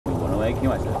He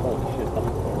might say, holy shit.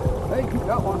 Hey, you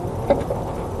got one.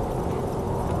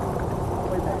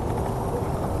 Way back.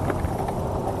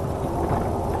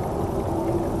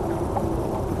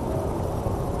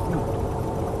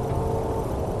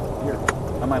 Here.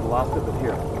 I might have lost it, but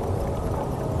here.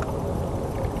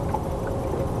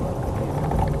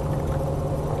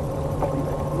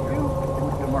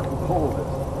 Mark the pole of this.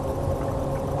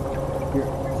 Here.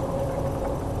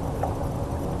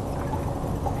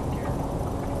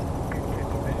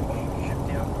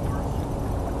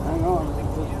 Hang on,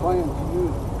 it's just playing to you.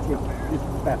 Just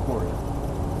fast forward.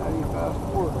 How do you fast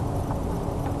forward?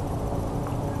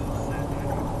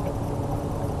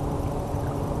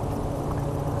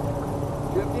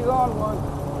 Shifty's on one.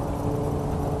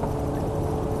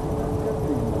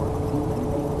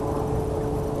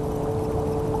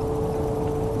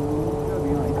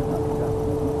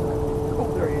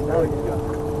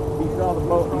 He saw the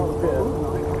boat and he was pissed.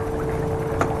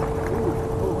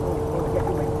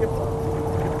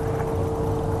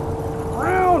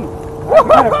 Brown!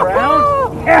 Brown?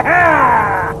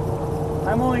 Yeah!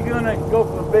 I'm only going to go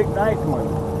for the big, nice one.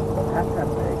 That's a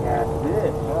big ass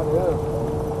fish. That is.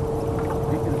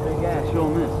 Speaking of big ass, show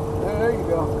him this. Yeah, there you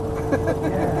go.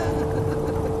 Yeah.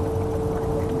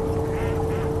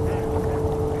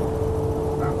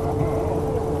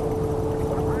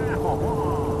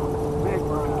 Big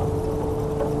brown.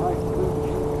 Nice blue.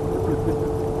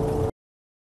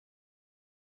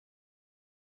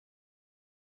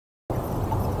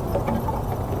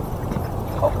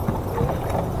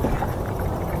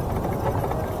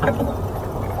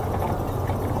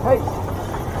 Hey,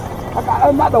 I got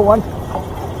another one.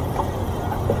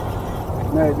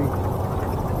 Maybe.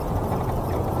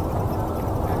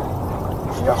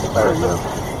 Yep, there he is.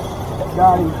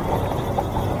 Got him.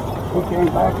 He came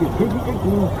back and piggy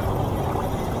again.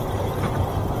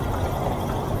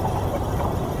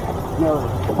 Another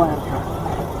planter.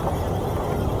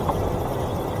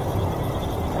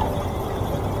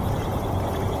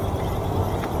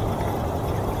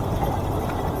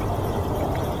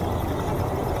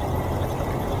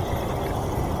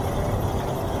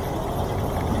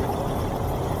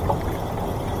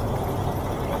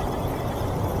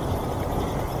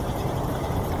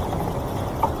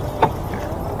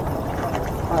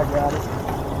 I got it.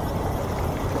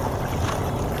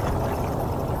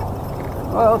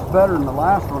 Well, it's better than the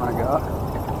last one I got.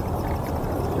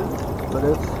 But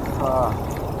it's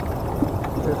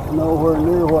nowhere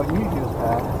near what you just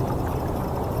had.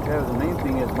 Yeah, the main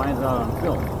thing is mine's not on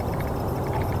film.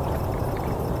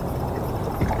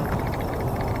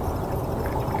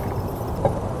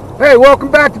 Hey,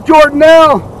 welcome back to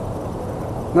Jordanelle.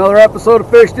 Another episode of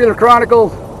Fish Dinner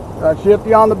Chronicles. Got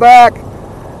Shifty on the back.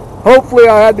 Hopefully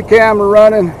I had the camera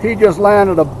running. He just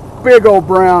landed a big old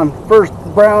brown. First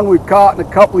brown we've caught in a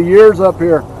couple of years up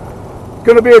here. It's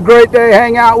going to be a great day.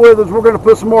 Hang out with us. We're going to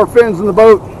put some more fins in the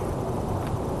boat.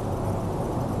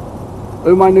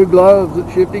 Ooh, my new gloves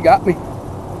that Shifty got me.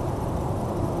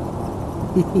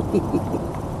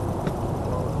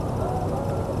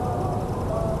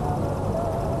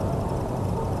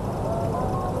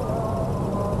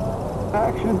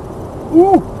 Action.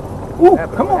 Ooh. Ooh,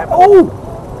 come on. Oh.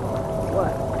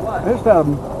 What? I just had a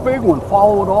big one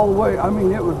follow it all the way. I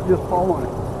mean, it was just following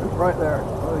it. It's right there.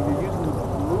 Oh, you're using the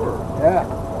lure. Yeah.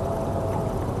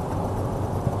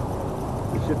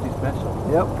 The Shifty special.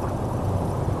 Yep.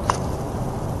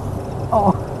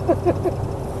 Oh.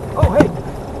 Oh, hey!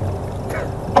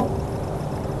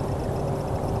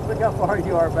 Look how far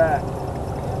you are back.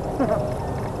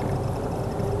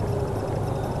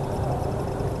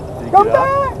 Come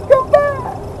back! Come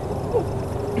back!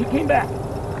 He came back.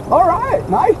 All right.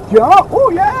 Nice jump. Oh,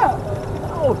 yeah.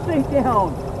 Oh, stay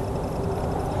down.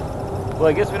 Well,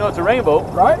 I guess we know it's a rainbow.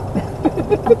 Right?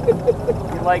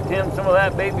 You liked him some of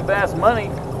that baby bass money.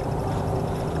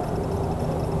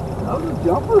 That was a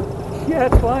jumper. Yeah,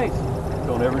 twice.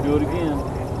 Don't ever do it again.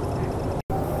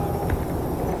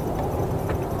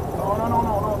 Oh, no.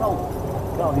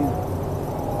 Oh, he's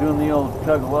doing the old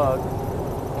tug-a-lug.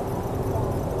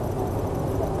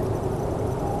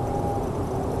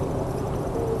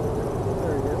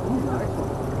 There he is. Nice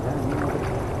one.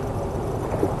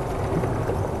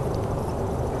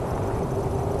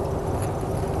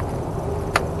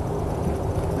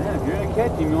 Man, if you're going to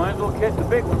catch him, you might as well catch the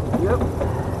big one. Yep.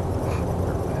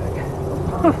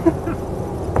 You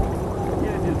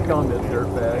didn't just call him a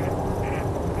dirtbag.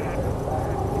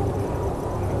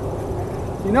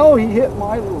 You know, he hit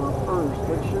my lure first.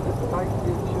 It should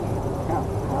count.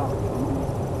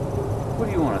 What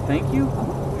do you want, to thank you?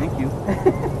 Thank you.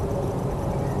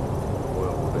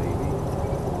 Well, baby.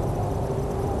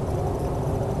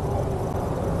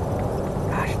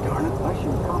 I should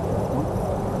have caught that one.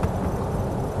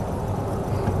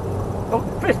 Oh,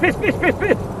 fish, fish, fish, fish,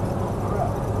 fish!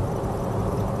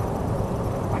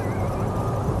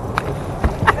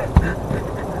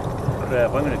 Crap,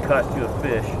 I'm gonna cost you a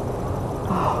fish.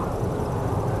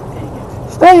 Dang it.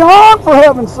 Stay on, for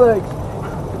heaven's sakes!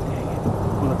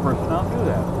 Well, the person I'll do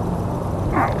that.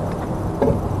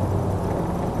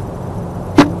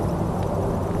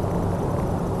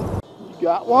 You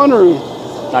got one, or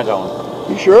Not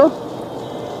going. you sure?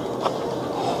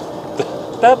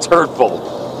 That's hurtful.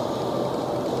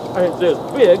 I didn't say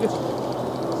it's big.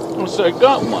 I said I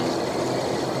got one.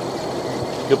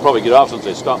 He'll probably get off since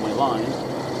they stopped my line.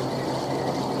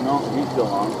 No, he's still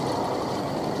on.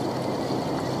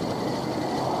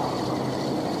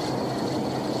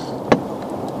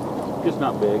 Just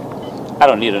not big. I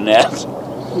don't need a net.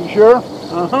 You sure?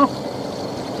 Uh-huh.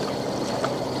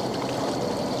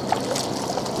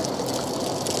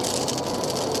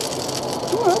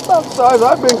 Well, that's about the size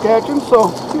I've been catching,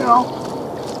 so, you know,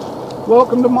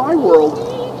 welcome to my world.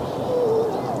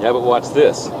 Yeah, but watch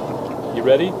this. You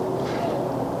ready?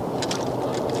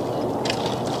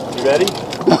 You ready?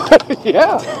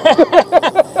 Yeah.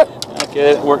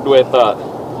 Okay, that worked the way I thought.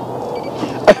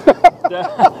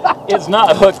 It's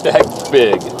not hooked that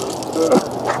big.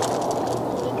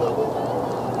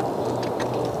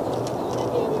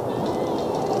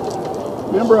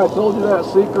 Remember I told you that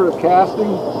secret of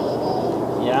casting?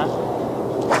 Yeah?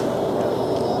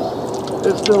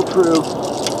 It's still true.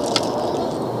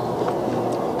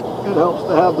 It helps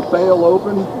to have the bail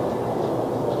open.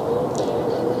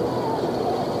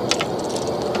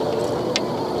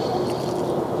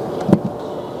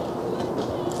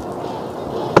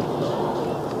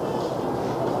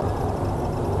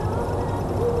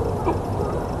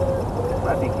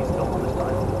 I think he's still on this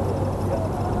time.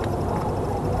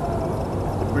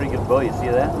 It's a pretty good bow, you see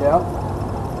that? Yeah.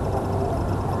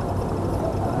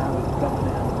 Now it's coming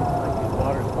in like these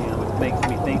water scan, which makes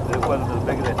me think that it wasn't as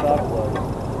big as I thought it was.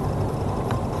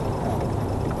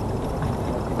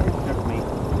 It shook me,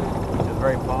 which is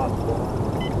very possible.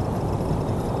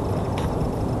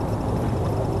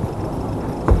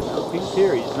 He's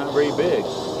here, he's not very big.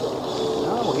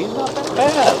 No, he's not that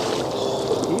bad.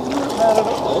 He's not bad at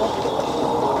all.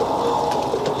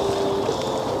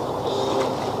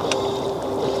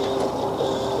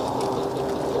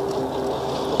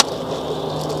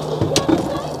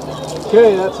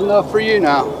 Okay, that's enough for you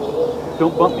now.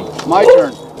 Don't bump me. My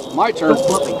turn. My turn. Don't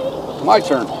bump me. My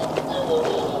turn.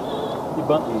 You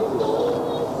bumped me.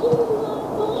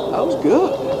 That was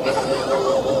good.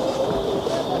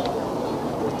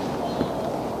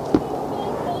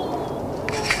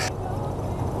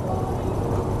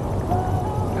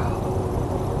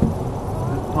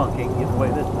 This punk ain't getting away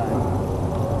this time.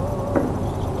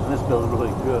 And this feels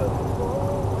really good.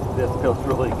 This feels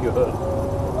really good.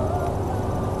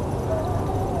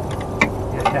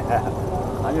 Yeah.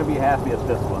 I'm gonna be happy at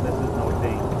this one. This is no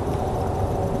ding.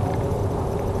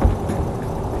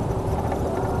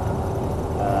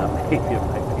 Maybe it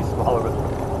might be smaller, but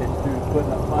it's dude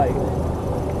putting up fight.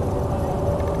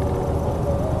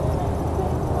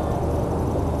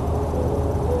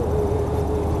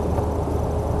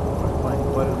 Not playing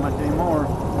quite as much anymore.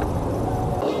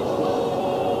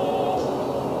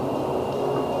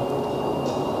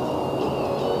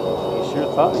 He sure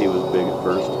thought he was big at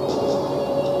first.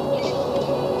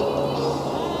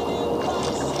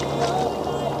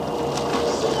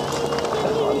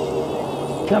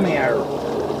 Come here.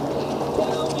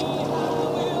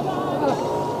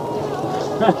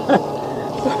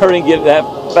 Hurry and get that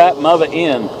fat mother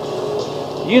in.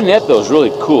 You net those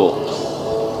really cool.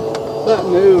 That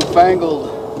new fangled.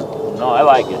 No, I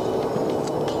like it.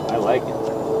 I like it.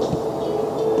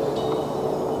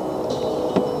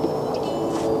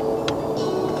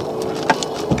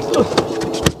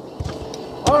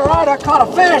 All right, I caught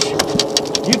a fish.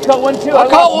 You caught one too. I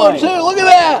caught one mine. too. Look at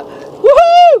that.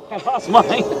 Woohoo! I lost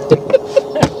mine.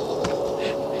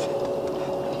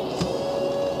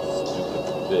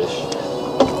 Stupid fish.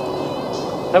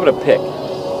 How about a pick?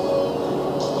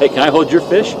 Hey, can I hold your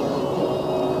fish?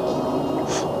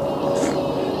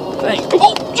 Thanks.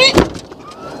 Oh, gee!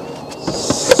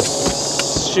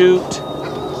 Shoot.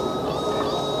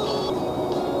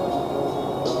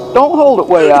 Don't hold it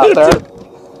way out there.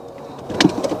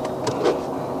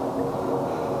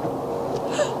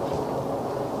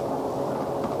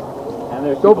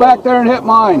 Go back there and hit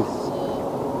mine.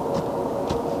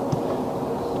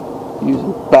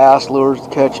 Using bass lures to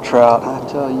catch trout, I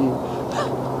tell you.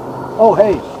 Oh,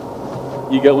 hey.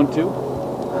 You got one too?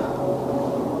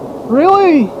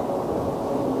 Really?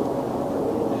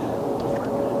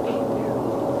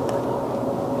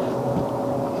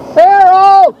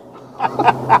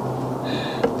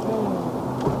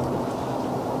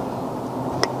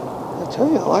 tell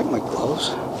you, I like my gloves.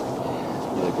 You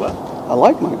like what? I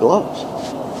like my gloves.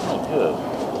 Oh, good.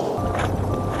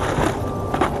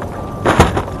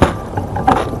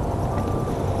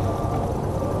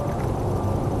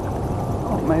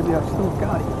 Oh, maybe I still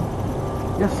got it.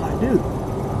 Yes, I do.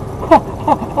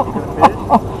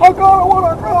 I got one,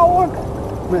 I got one.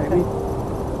 Maybe.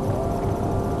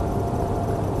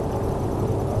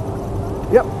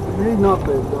 Yep, he's not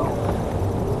big though.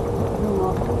 He's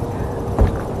not big.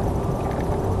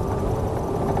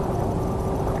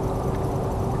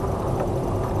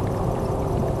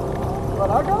 But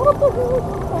I got a big one.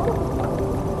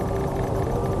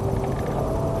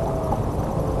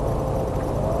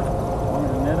 Want me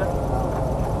to net it?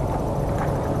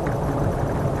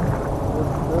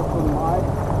 This one might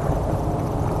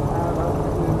add up to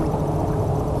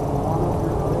one of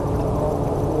your fish,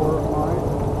 or it might.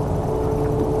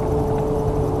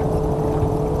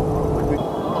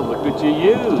 Oh, look what you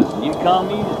used. You call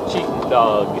me a cheating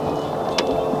dog.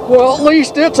 Well, at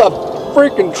least it's a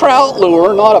freaking trout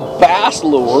lure, not a bass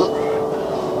lure.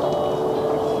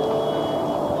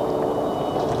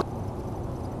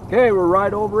 Okay, we're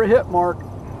right over a hit mark.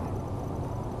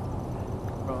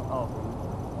 Oh,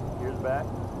 years back?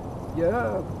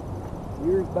 Yeah,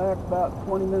 years back, about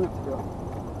 20 minutes ago.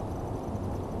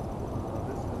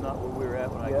 This is not where we were at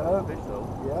when I caught the fish, though.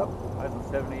 Yep. I was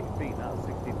 78 feet, not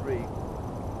 63.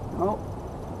 Nope.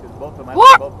 Because both of them,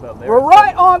 Look! both of them. We're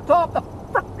right on top of the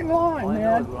freaking line, All I know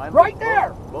man. is when I Right looked,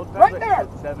 there. Both Right times I there.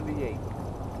 said 78.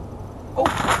 Oh.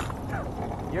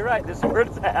 You're right. This is where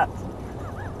it's at.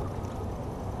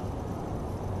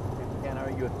 Can't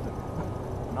argue with the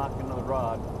knocking of the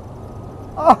rod.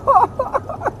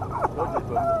 Told you it wasn't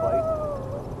the place.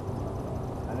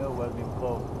 I knew it wasn't even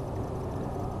close.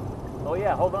 Oh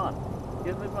yeah, hold on.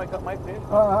 Isn't this when I caught my fish?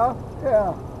 Uh-huh.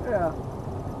 Yeah, yeah.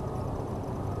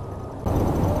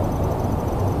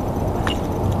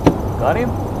 Got him?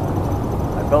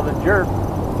 I felt a jerk.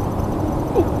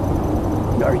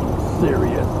 Are you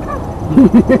serious?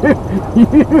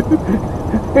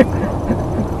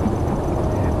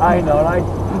 I know, and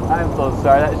I'm so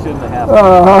sorry. That shouldn't have happened.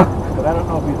 But I don't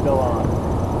know if he's still on.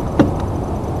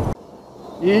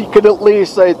 You could at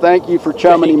least say thank you for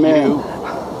chumming him in.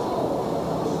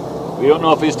 We don't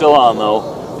know if he's still on though,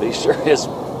 but he sure is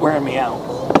wearing me out.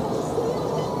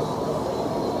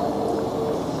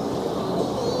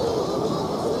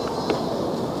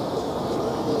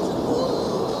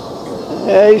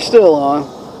 Yeah, he's still on.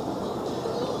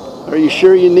 Are you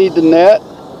sure you need the net?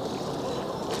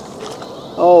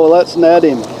 Oh, let's net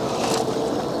him. I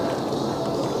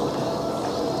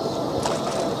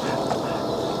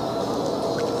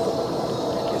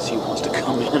guess he wants to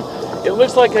come in. It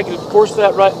looks like I can force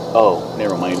that right. Oh,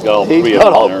 never mind. He's got all He's three got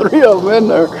of them all in there. three of them in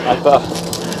there. I thought.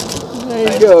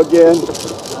 There you go again.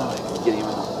 Oh, get him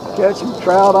out. Catching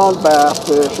trout on bass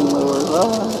fishing lures.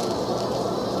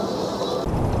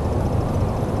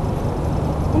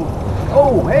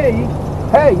 Oh,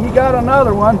 hey, you got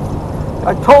another one.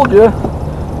 I told you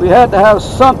we had to have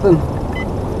something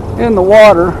in the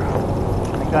water.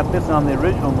 I got this on the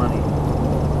original money.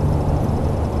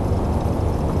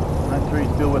 I'm not sure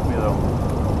he's still with me though.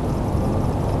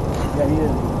 Yeah, he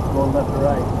is. Going left to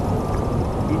right.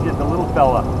 He's just a little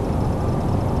fella.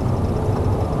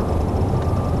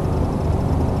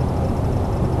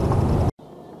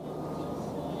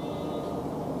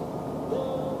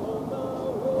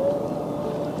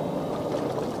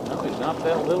 No, he's not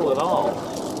that little at all.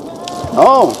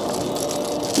 Oh.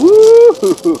 Woo!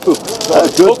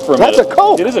 That's good. For a That's a minute.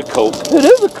 Coke. It is a Coke. It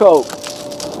is a Coke.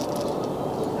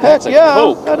 Heck That's a yeah,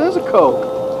 Coke. that is a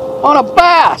Coke. On a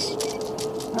bass.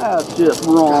 That's just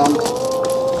wrong.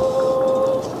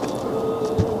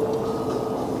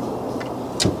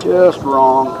 Just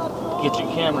wrong. Get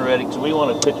your camera ready because we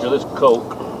want a picture of this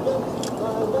Coke.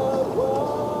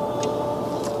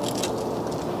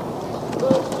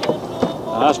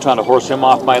 I was trying to horse him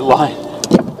off my line.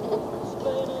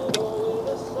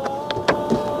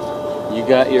 You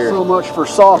got your... So much for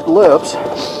soft lips.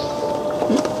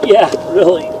 Yeah,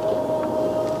 really.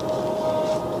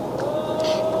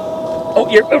 Oh,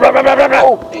 you're...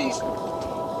 Oh, geez.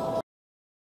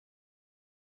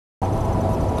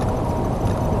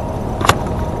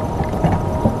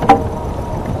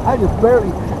 I just barely,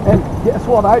 and guess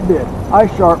what I did? I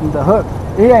sharpened the hook.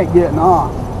 He ain't getting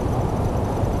off.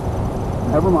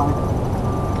 Never mind.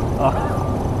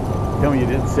 Tell me you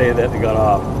didn't say that and got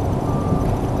off.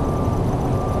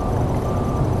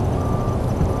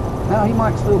 Now he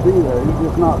might still be there. He's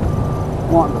just not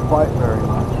wanting to fight very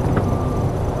much.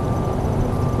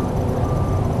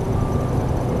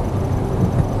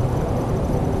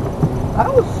 That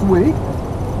was sweet.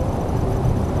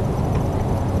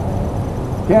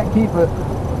 Can't keep it.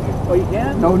 Oh, you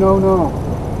can? No, no, no.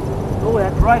 Oh,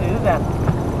 that's right. It is that.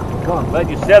 Oh, I'm glad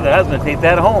you said that. I was going to take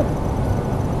that home.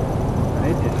 And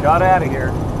it just shot out of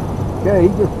here. Okay, he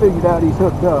just figured out he's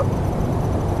hooked up.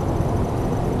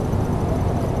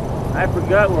 I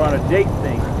forgot we're on a date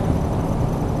thing.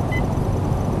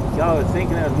 Y'all, I was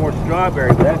thinking that was more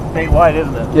strawberry, but that's statewide,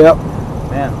 isn't it? Yep.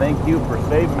 Man, thank you for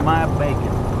saving my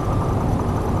bacon.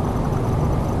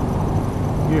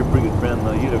 You're a pretty good friend,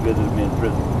 though. You'd have visited me in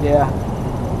prison. Yeah.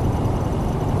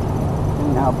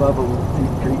 And how Bubba will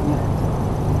treat you.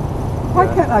 Why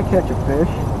can't I catch a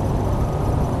fish?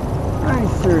 I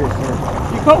ain't serious here.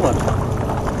 You caught one.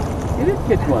 You did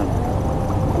catch one.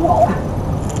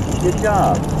 Good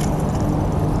job.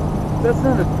 That's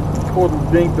not a total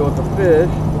dink, though. It's a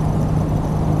fish.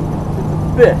 It's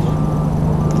a fish.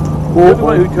 You're the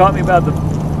one who taught me about the...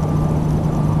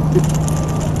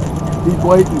 He's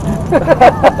waiting.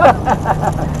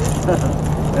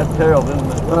 That's terrible,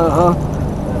 isn't it? Uh-huh.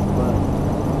 That's funny.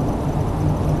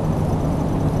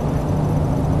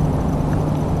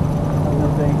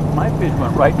 My fish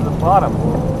went right to the bottom.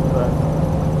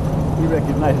 He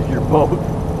recognizes your boat.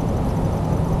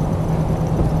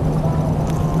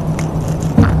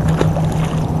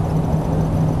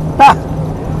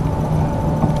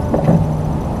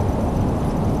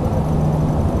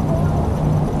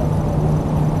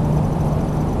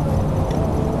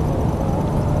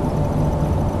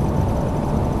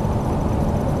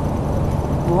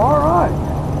 Well, all right.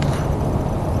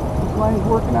 This lane's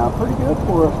working out pretty good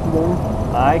for us today.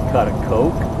 I caught a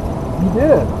Coke. You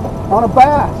did. On a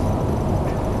bass.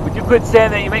 But you quit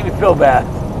saying that, you make me feel bad.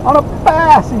 On a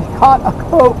bass. He's caught a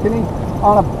Coke and he's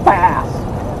on a bass.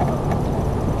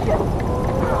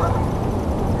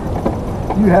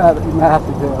 You had a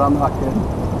massive hit. I'm not kidding.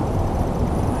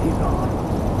 He's on.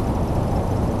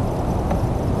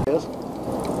 Yes.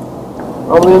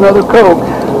 Probably another Coke.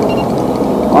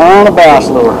 On a bass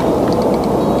lure.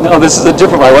 No, this is a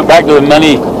different one. I went back to the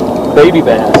money baby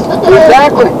bass.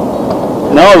 Exactly.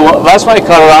 No, the last one I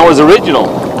caught it on was original.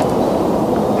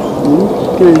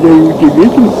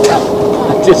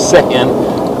 I'm just saying,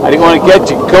 I didn't want to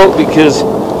catch a Coke because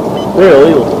they're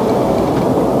illegal.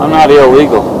 I'm not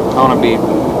illegal. I want to be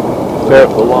fair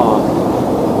to the law.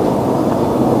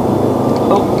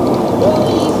 Oh.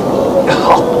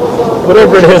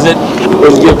 Whatever it is, it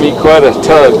was giving me quite a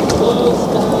tug.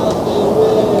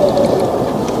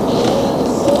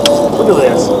 Look at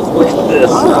this. Look at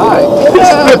this. All right.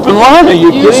 It's flipping line. Are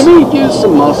you kidding me? Use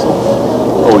some muscle.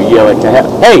 Oh, yeah, like to have.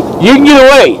 Hey, you can get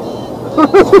away.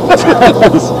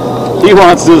 He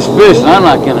wants this fish, and I'm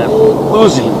not going to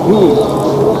lose him.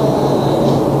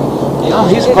 Oh,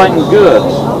 he's fighting good.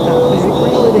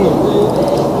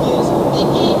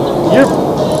 Your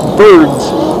birds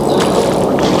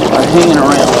are hanging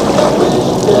around.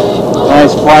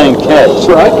 Nice flying catch,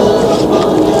 right?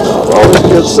 Oh,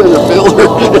 good center fielder.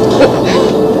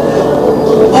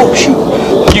 Oh, shoot.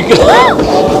 You can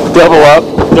double up,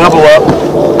 double up.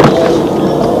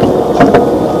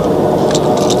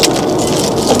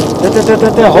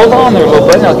 Hold on there, little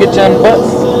buddy. I'll get you on the butt.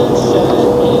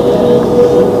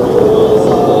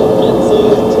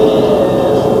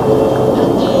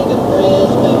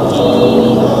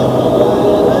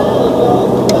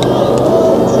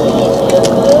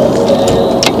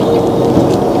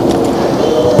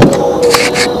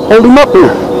 Hold him up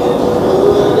here.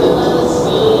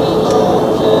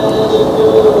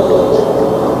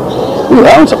 Ooh,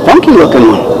 that one's a funky looking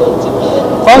one.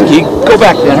 Funky? Go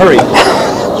back then, hurry.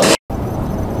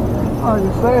 I was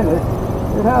just saying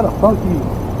it had a funky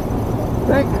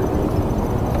thing.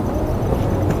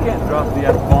 You can't drop the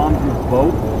F-bombs in the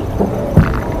boat.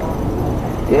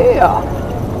 Yeah.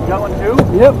 You got one too?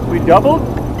 Yep. We doubled?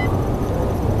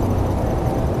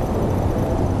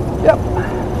 Yep.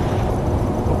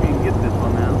 Hope you can get this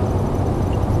one now.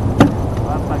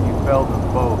 Last time you fell to the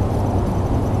boat.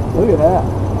 Look at that.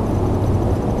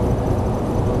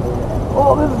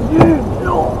 Oh, this is huge.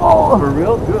 Oh. For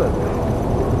real? Good.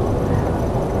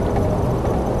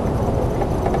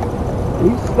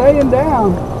 He's staying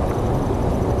down.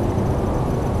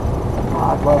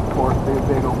 I'd love for it to be a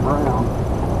big old brown.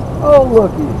 Oh,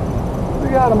 looky. We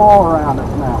got them all around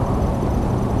us now.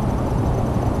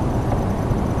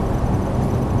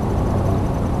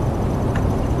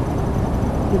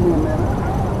 Give me a minute.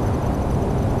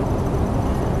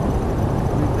 I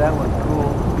think that one's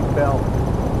cool. He fell.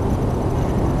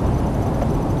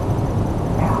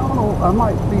 I don't know. I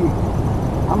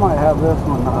might have this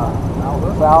one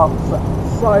south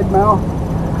side mouth. You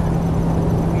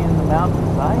mean the mouth and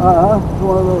side? It's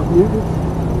one of those muted.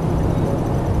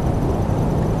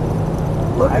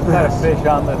 Look I've at got a this. fish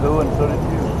on the hoo, and so did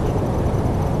you.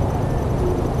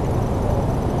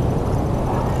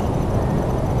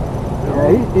 Yeah,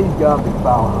 he's got to be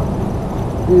foul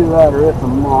hooked. Either that or it's a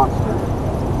monster.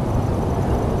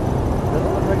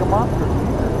 Doesn't look like a monster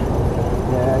either.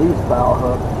 Yeah, he's foul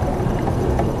hooked.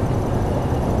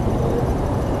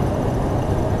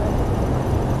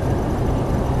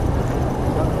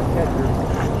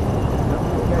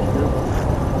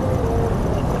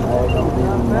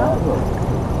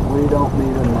 We don't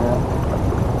need a net.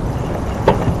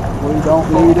 We don't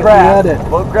need a net.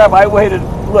 Well, crap, I waited.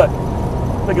 Look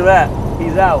at that.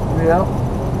 He's out. Yep.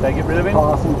 Did I get rid of him?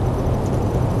 Awesome.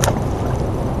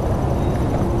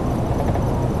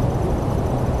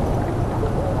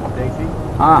 Stacy?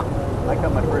 Huh? I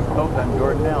got my first poke on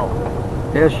Jordanelle.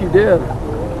 Yes, you did.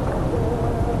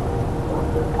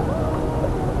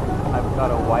 I've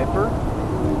caught a wiper.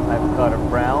 I've caught a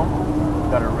brown.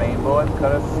 I've got a rainbow. I've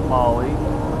caught a smallie.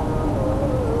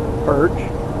 Perch.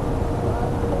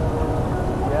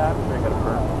 Yeah, I'm sure I got a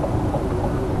perch.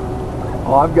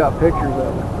 Oh, I've got pictures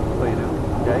of it. So you do.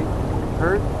 Okay.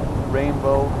 Perch,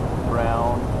 rainbow,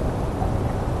 brown,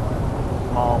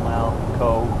 smallmouth,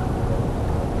 cove.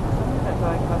 I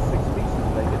thought I caught 6 species.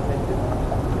 Did I get that?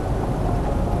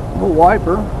 A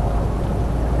wiper.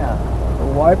 Yeah. A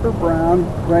wiper, brown,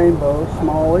 rainbow,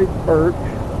 smallie, perch.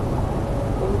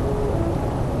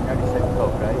 You already said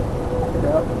coke, right?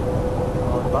 Yep.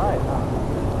 Well, it's 5, huh?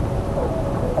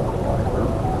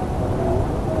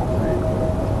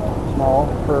 Small,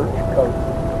 perch, coat.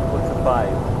 What's a 5?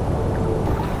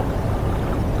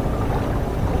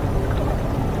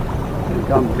 Here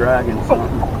comes dragging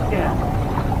something. Yeah.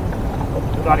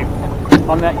 Got him.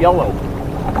 On that yellow.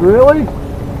 Really?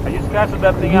 I just casted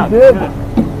that thing out. You did?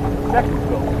 Seconds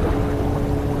ago.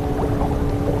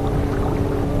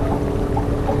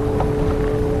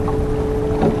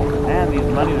 Man, these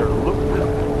monies are lucrative.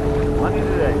 Money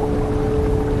today.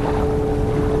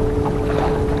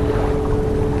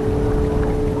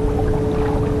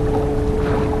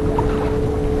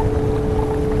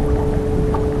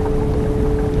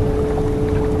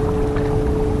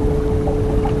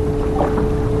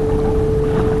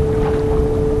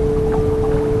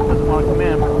 Doesn't want to come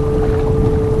in.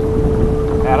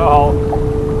 At all.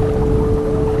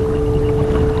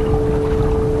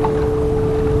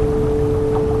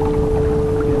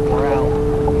 We're out.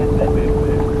 He's that big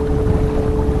fish.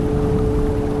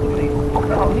 Look at him.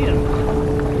 Oh,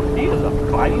 he is a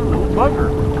fighting little bugger.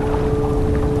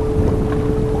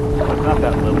 But it's not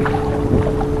that little.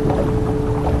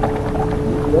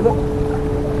 Get it?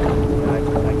 I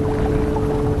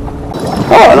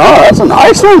Oh, no, that's a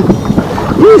nice one.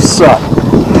 You suck.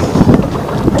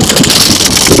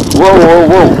 Whoa, whoa,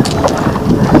 whoa.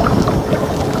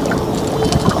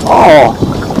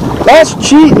 Oh, that's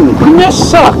cheating. You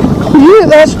just suck.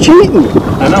 That's cheating.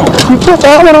 I know. You put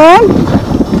that one on?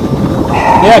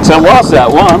 Yeah, because I lost that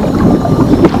one.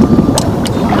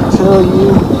 I tell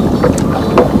you.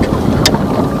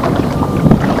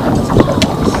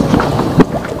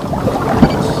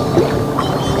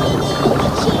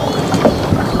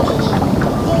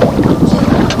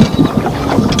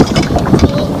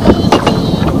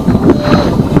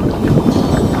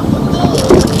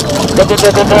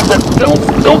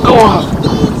 Don't go off.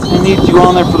 I need you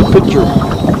on there for the picture.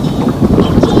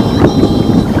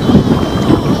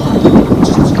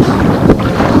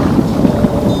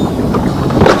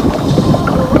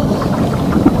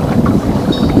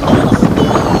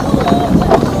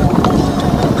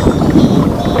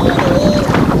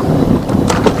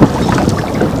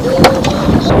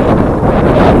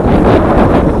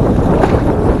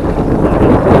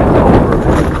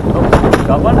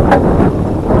 Got one?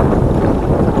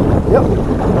 Yep.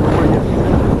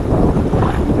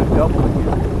 Good double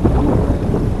again.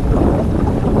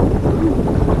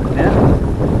 Yeah?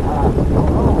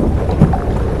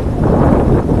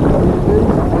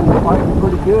 He's fighting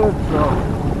pretty good, so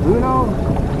who knows?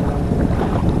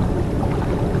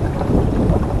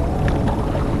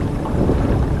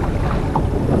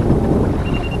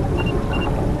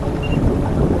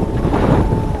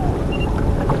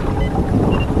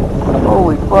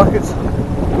 Holy buckets.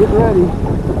 Get ready.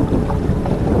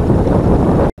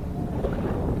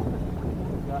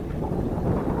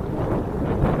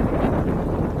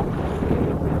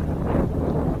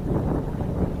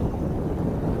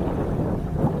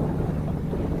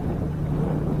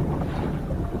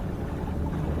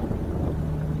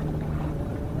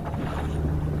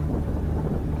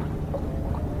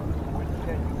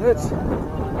 It's,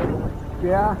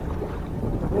 yeah,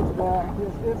 it's back.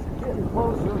 It's getting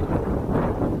closer.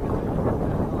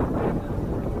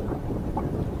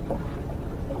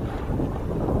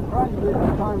 Trying to get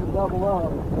the time to double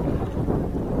up.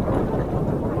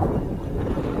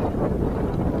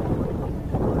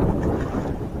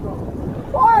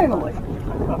 Finally!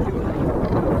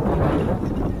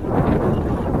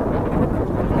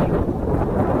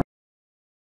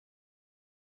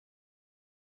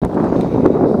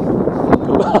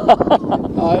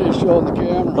 I just showed the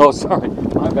camera. Oh, sorry.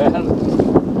 My bad.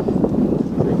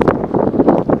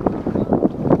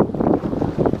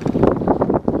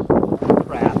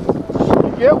 Crap.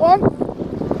 You get one? I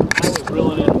was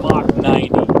reeling in Mach 90.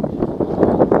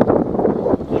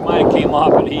 He might have came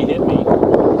off and he hit me.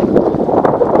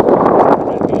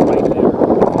 That'd be right there.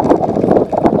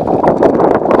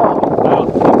 I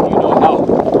don't think you know how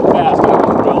fast I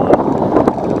was reeling.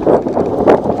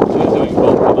 I was doing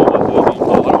both of them. I was doing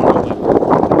both. I don't know.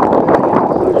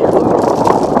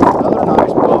 Another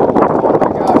nice boat. Oh my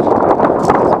gosh.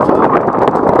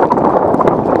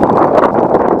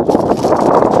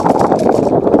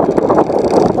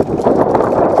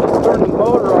 Just turned the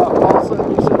motor off. All of a sudden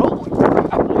you said, holy crap.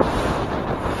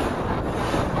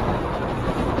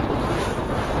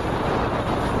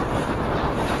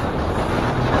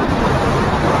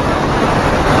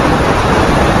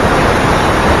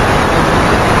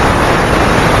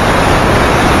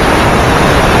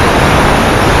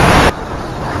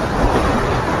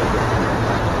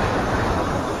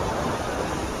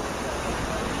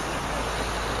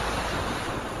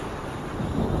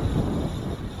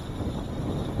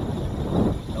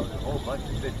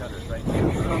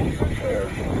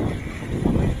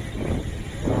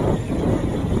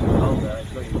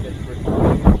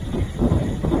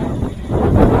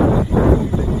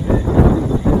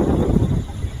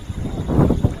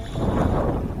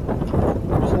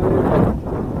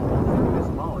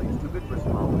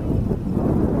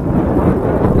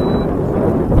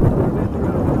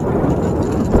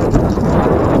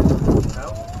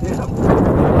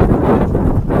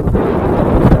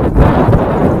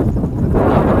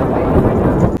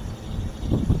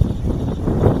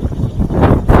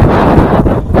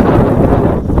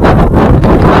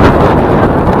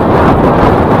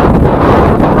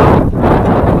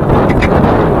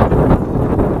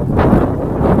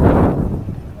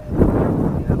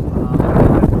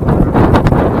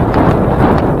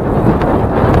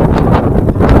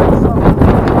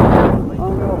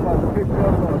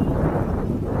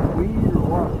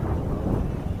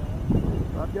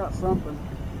 Something.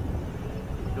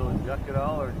 Feeling juck at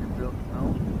all, or you feel no?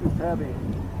 Just heavy.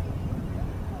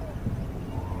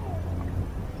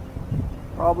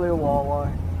 Probably a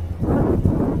walleye. I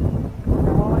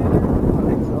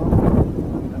think so.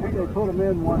 I think they put them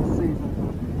in one season.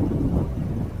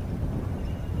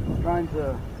 Trying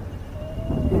to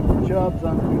keep the chubs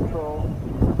under control.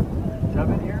 Chub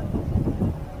in here?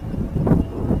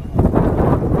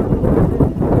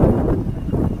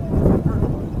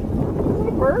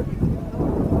 Perch?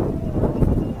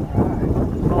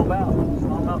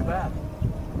 Smallmouth bass.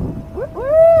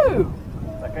 Woo!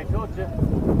 Like I told you,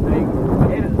 he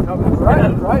hit it at the top of his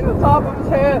head. Right at the top of his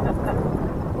head.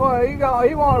 Boy,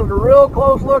 he wanted a real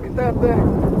close look at that thing.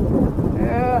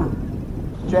 Yeah.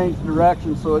 Changed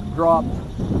direction so it dropped.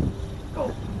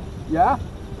 Go. Yeah?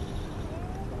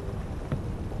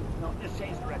 No, just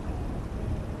change direction.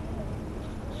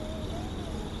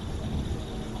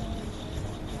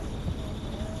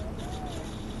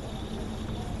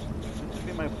 This would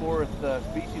be my fourth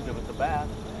species if it's a bass.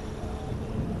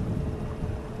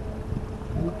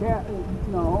 You can't,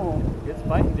 no. It's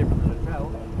fighting different than a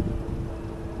trout.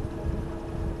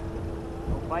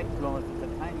 Don't fight too unless it's a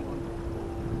tiny one.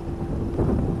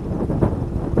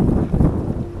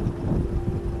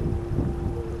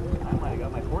 I might have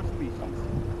got my fourth species.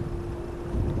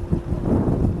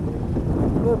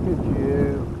 Look at you.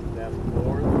 That's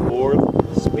fourth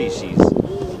species.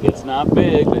 It's not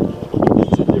big, but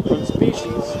it's a different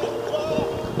species.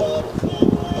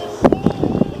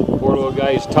 Poor little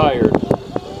guy's tired.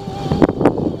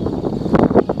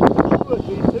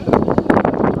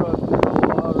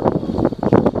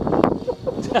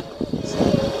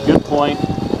 Good point.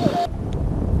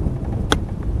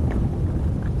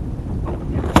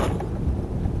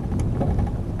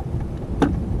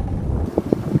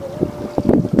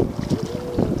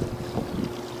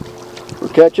 We're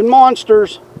catching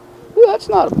monsters. Ooh, that's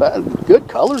not a bad. Good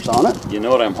colors on it. You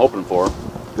know what I'm hoping for?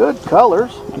 Good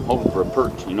colors. I'm hoping for a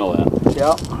perch. You know that.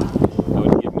 Yeah. That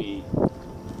would give me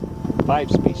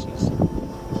 5 species.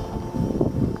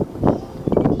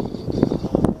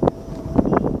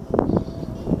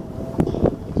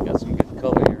 He's got some good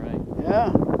color, you're right.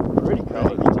 Yeah. Pretty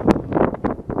colors.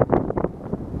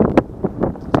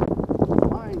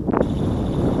 Fine.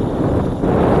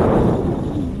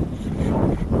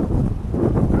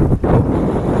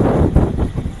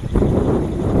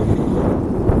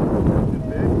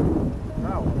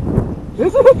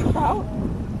 Is it a trout?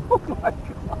 Oh my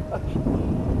gosh.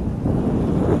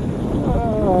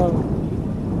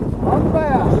 Not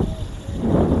bad.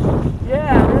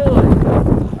 Yeah, really.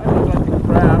 I look like a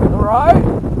crab. Right?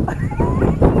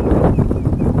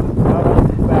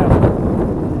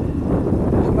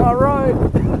 It's not right.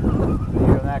 Been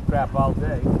eating that crap all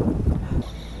day.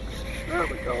 There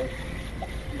we go.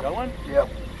 You got one? Yep.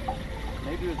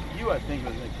 Maybe it was you I think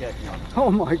was going to catch one.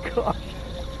 Oh my gosh.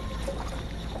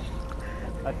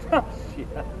 Oh, shit.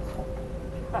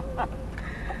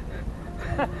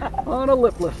 On a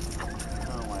lipless.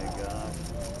 Oh my gosh.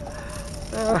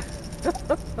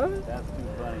 That's too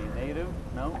funny. Native?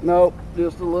 No? Nope,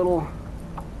 just a little.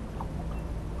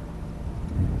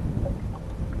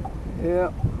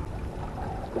 Yep.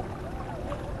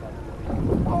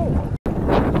 Oh.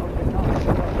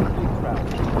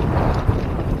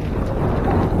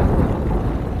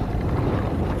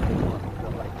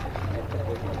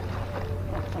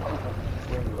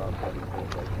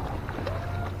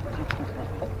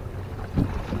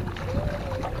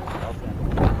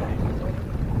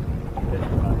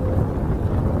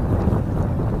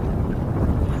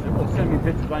 Send me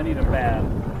pictures if I need a bath.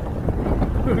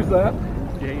 Who's that?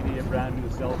 JD, a brand new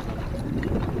selfie.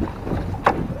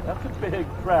 That's a big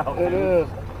trout. It dude. is.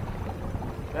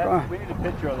 We need a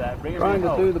picture of that. Bring it Trying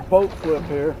to do the boat flip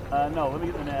here. no, let me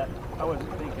get the net. I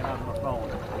wasn't thinking on my phone.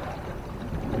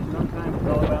 Sometimes it's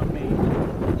all about me.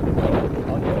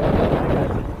 I'll get it.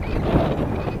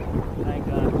 I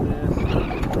got this.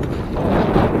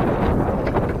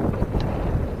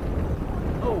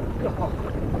 Oh, God.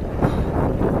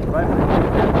 Right